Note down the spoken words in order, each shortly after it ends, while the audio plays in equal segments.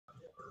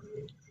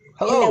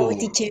Hello, Hello.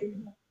 teacher.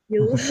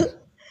 You.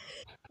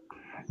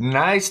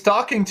 Nice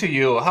talking to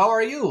you. How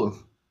are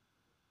you?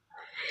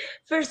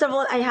 First of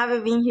all, I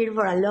haven't been here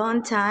for a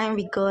long time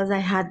because I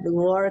had to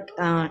work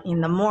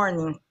in the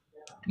morning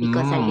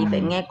because I live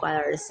in Mm.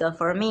 Ecuador. So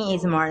for me,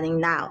 it's morning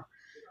now.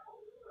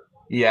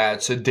 Yeah,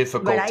 it's a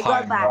But difficult I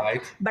got time, back.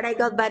 right? But I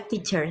got back,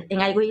 teacher,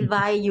 and I will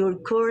buy your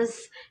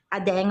course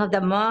at the end of the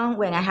month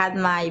when I had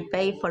my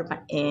pay for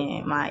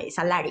my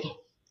salary.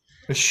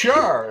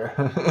 Sure.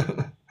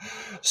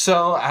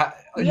 So,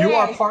 you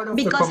are Yes, part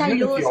of the because I community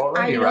lose.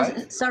 I already, right?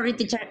 lose. Sorry,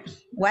 teacher.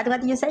 What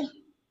do you say?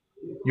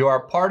 You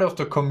are part of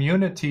the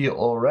community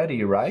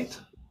already, right?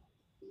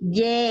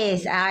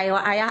 Yes,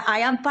 I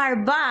am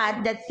part,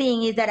 but the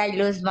thing is that I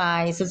lose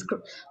my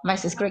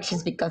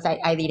subscriptions because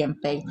I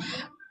didn't pay,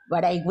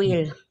 but I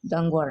will.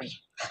 Don't worry,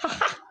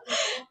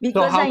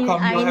 So, because how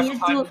come you I have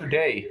need time to.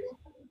 today?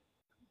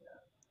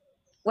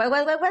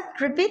 What?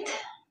 Repeat.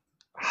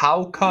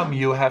 How come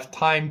you have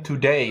time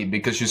today?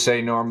 Because you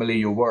say normally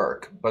you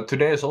work, but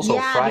today is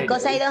also Yeah,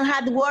 because I Friday. don't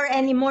have work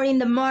anymore in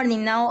the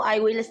morning. Now I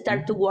will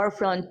start to work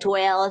from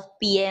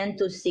 12 p.m.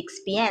 to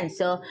 6 p.m.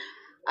 So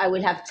I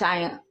will have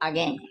time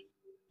again.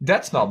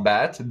 That's not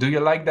bad. Do you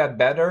like that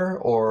better,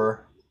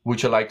 or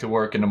would you like to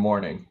work in the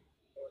morning?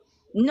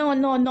 No,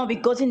 no, no,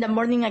 because in the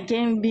morning I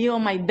can be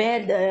on my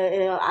bed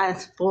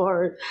as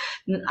for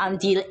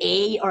until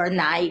 8 or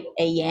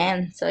 9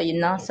 a.m. So,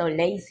 so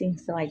lazy,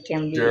 so I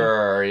can be.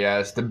 Sure,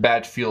 yes, the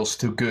bed feels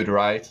too good,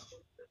 right?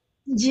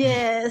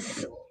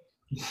 Yes.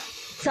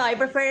 So I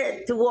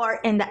prefer to work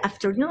in the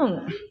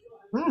afternoon.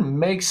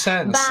 Makes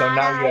sense. But So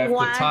now you I have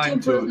the want to time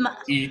improve to my.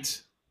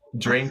 eat,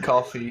 drink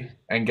coffee,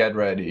 and get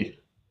ready.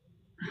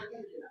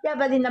 Yeah,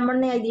 but in the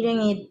morning I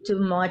didn't eat too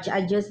much.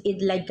 I just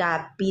eat like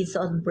a piece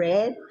of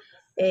bread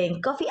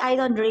and coffee. I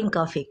don't drink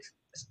coffee.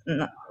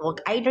 No, look,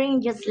 I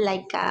drink just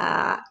like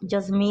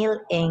just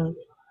milk and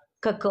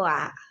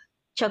cocoa,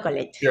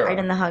 chocolate. I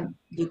don't Sure. know how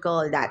you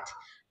call that,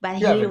 but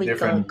You have here a we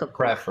call different cocoa.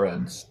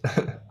 preference.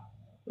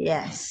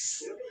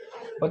 Yes,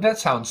 But that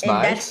sounds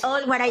and that's nice.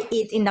 all what I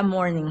eat in the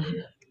morning,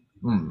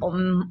 Hmm.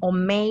 or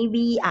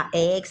maybe a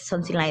egg,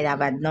 something like that,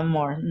 but no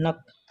more. No.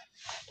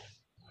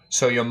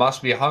 So you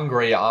must be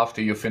hungry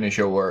after you finish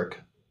your work.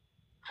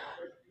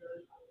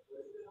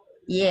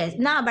 Yes,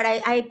 no, but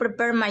I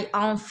prepare my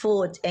own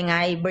food and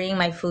I bring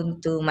my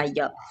food to my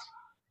job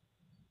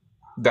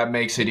That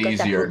makes it because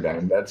the easier food.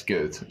 then. That's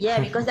good. Yeah,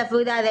 because the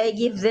food that they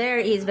give there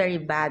is very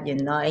bad.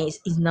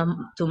 It's not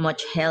too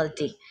much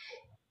healthy,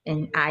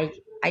 and I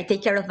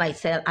take care of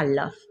myself a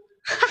lot.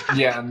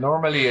 Yeah,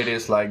 normally it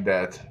is like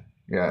that.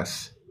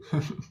 Yes.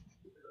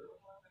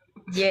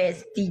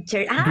 Yes,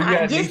 teacher. Do you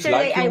at least Yesterday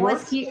like your I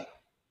was work? here.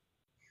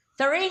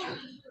 Sorry?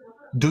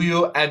 Do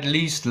you at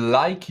least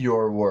like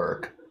your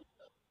work?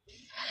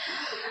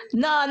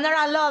 No,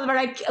 not a lot,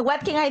 but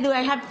what can I do?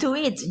 I have to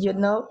eat.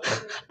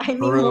 I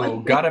need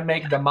True. money. Gotta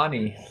make the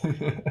money.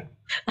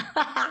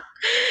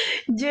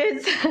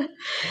 Yes.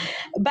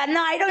 But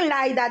no, I don't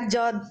like that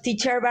job,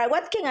 teacher. But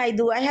what can I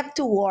do? I have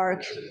to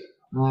work.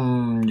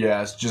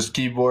 Yes, just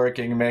keep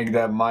working, make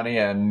that money,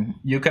 and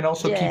you can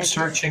also keep Yes.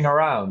 searching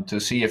around to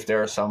see if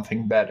there's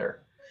something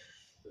better.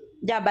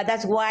 Yeah, but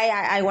that's why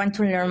I want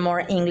to learn more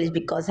English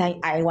because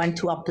I want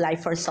to apply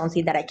for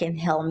something that I can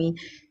help me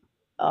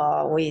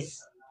with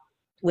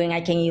when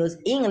I can use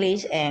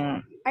English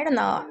and I don't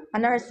know,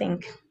 another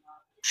thing.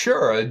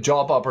 Sure, a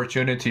job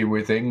opportunity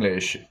with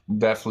English.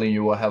 Definitely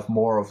you will have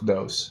more of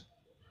those.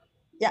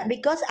 Yeah,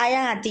 because I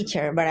am a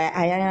teacher, but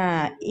I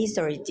am a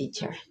history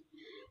teacher.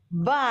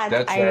 But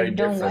That's very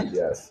different,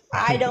 yes.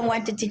 I don't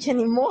want to teach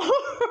anymore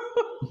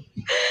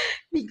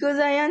because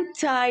I am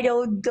tired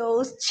of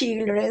those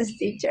children's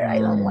teacher. I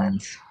don't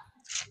want. Mm,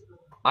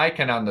 I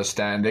can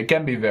understand. It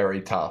can be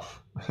very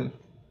tough.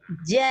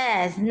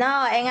 Yes, no,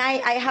 and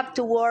I have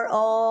to work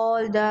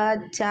all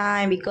the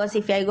time because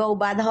if I go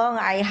back home,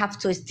 I have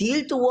to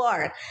still to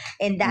work,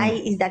 and that Mm.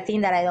 is the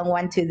thing that I don't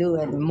want to do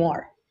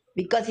anymore.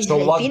 Because if So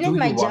I what finish do you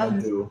my want to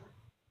job, do?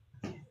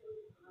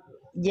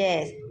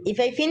 yes, if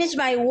I finish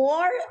my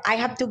work, I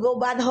have to go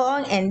back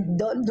home and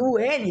don't do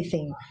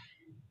anything.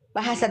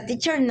 But as a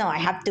teacher, no, I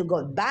have to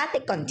go back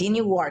and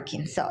continue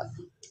working. So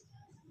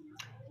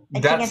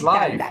I can't That's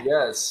stand life, that.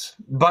 yes.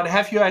 But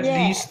have you at Yes.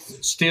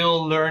 least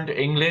still learned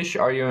English?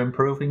 Are you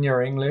improving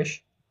your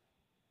English?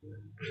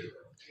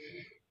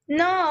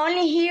 No,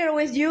 only here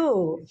with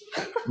you.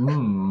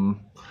 Hmm.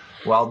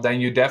 Well, then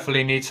you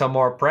definitely need some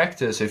more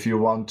practice if you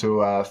want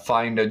to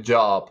find a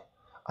job,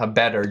 a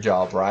better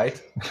job,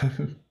 right?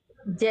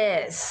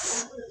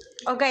 Yes.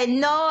 Okay.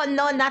 No,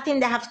 no, nothing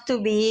that has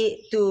to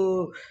be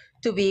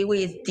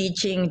with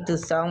teaching to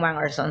someone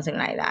or something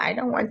like that. I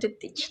don't want to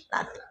teach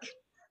nothing.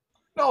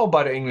 No,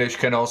 but English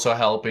can also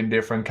help in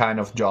different kind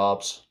of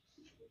jobs.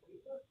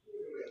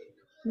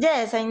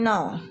 Yes, I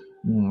know.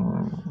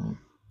 Hmm.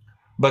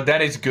 But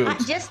that is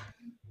good. Just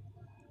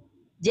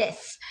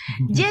yes.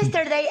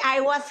 Yesterday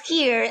I was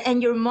here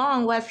and your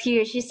mom was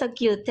here. She's so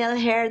cute. Tell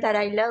her that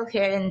I love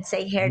her and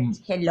say her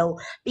Mm, hello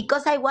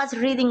because I was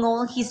reading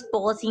all his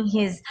posts in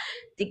his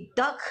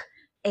TikTok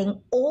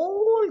And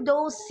all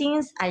those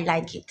things, I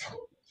like it.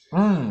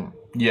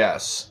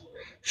 Yes,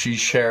 she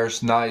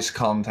shares nice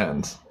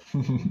content.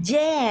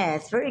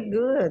 Yes, very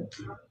good.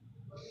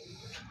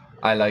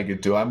 I like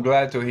it too. I'm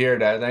glad to hear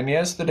that. And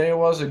yesterday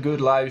was a good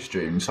live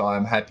stream, so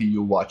I'm happy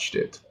you watched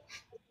it.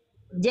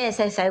 Yes,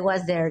 as I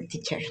was their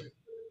teacher.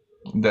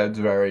 That's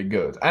very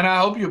good. And I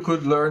hope you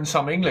could learn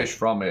some English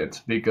from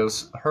it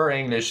because her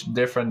English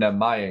different than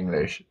my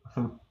English.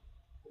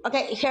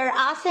 Okay, her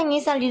accent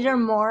is a little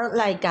more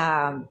like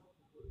a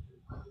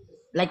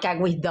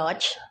with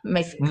Dutch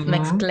Mm-hmm.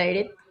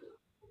 mesclated.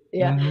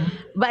 Yeah, Mm-hmm.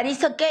 but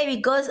it's okay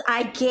because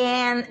I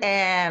can.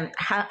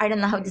 I don't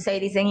know how to say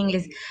this in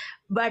English,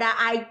 but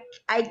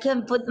I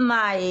can put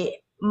my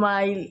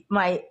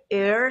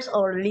ears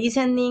or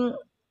listening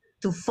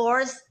to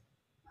force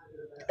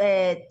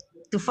uh,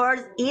 to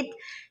force it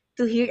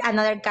to hear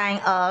another kind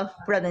of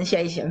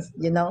pronunciations,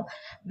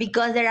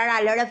 because there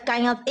are a lot of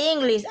kind of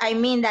English. I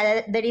mean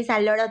that there is a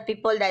lot of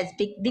people that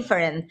speak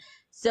different,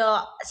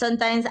 so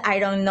sometimes I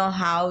don't know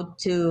how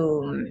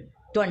to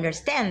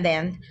understand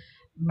them.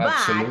 But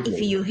if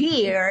Absolutely. you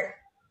hear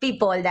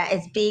people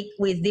that speak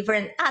with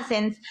different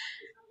accents,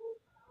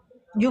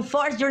 you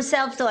force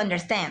yourself to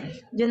understand.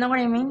 You know what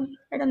I mean?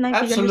 I don't know if you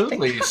understand.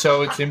 Absolutely.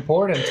 So it's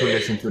important to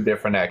listen to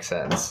different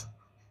accents.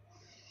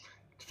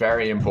 It's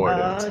very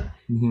important. uh,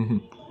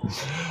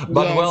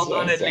 But well yes,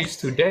 done, yes, at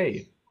least yes.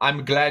 today.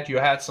 I'm glad you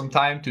had some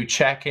time to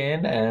check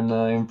in and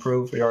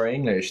improve your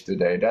English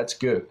today. That's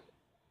good.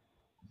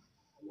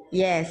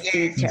 Yes,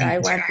 teacher.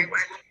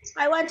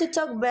 I want to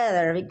talk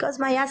better because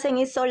my accent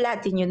is so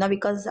Latin,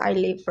 because I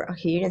live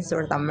here in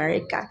South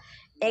America,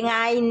 and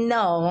I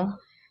know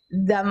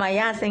that my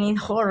accent is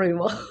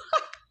horrible.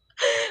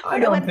 I But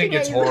don't one think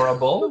thing it's I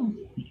horrible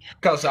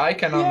because I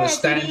can yes, it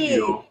understand is.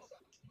 you.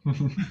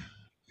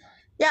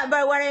 Yeah,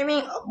 but what I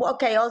mean,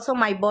 okay, also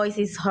my voice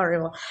is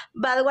horrible.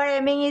 But what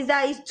I mean is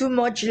that it's too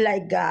much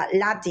like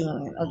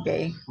Latin,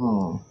 okay?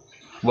 Hmm.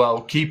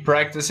 Well, keep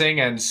practicing,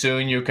 and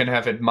soon you can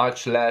have it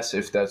much less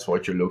if that's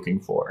what you're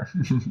looking for.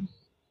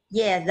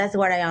 Yes, that's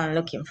what I am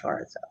looking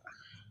for. So.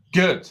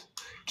 Good.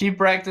 Keep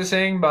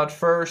practicing, but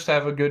first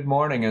have a good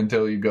morning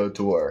until you go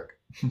to work.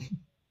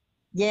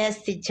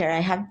 Yes, teacher, I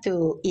have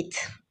to eat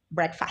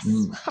breakfast.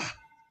 Mm.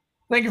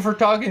 Thank you for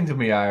talking to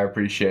me. I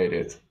appreciate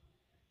it.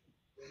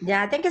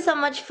 Yeah, thank you so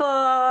much for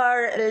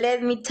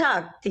letting me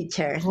talk,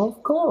 teacher.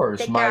 Of course,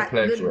 Take my a good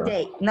pleasure.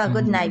 day. No,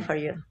 good night for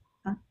you.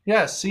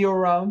 Yes, see you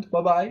around.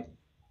 Bye bye.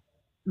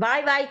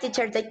 Bye bye,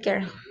 teacher. Take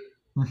care.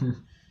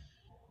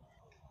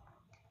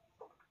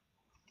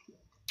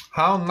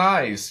 How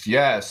nice.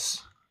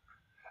 Yes.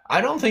 I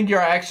don't think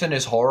your accent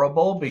is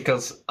horrible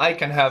because I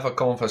can have a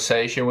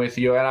conversation with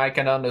you and I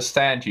can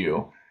understand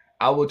you.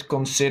 I would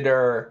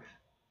consider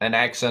an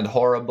accent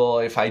horrible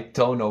if I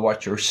don't know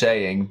what you're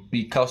saying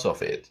because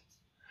of it.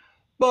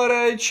 But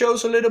it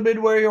shows a little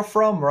bit where you're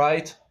from,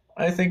 right?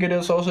 I think it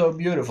is also a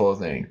beautiful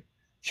thing.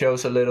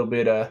 Shows a little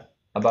bit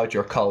about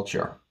your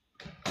culture.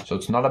 So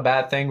it's not a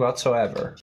bad thing whatsoever.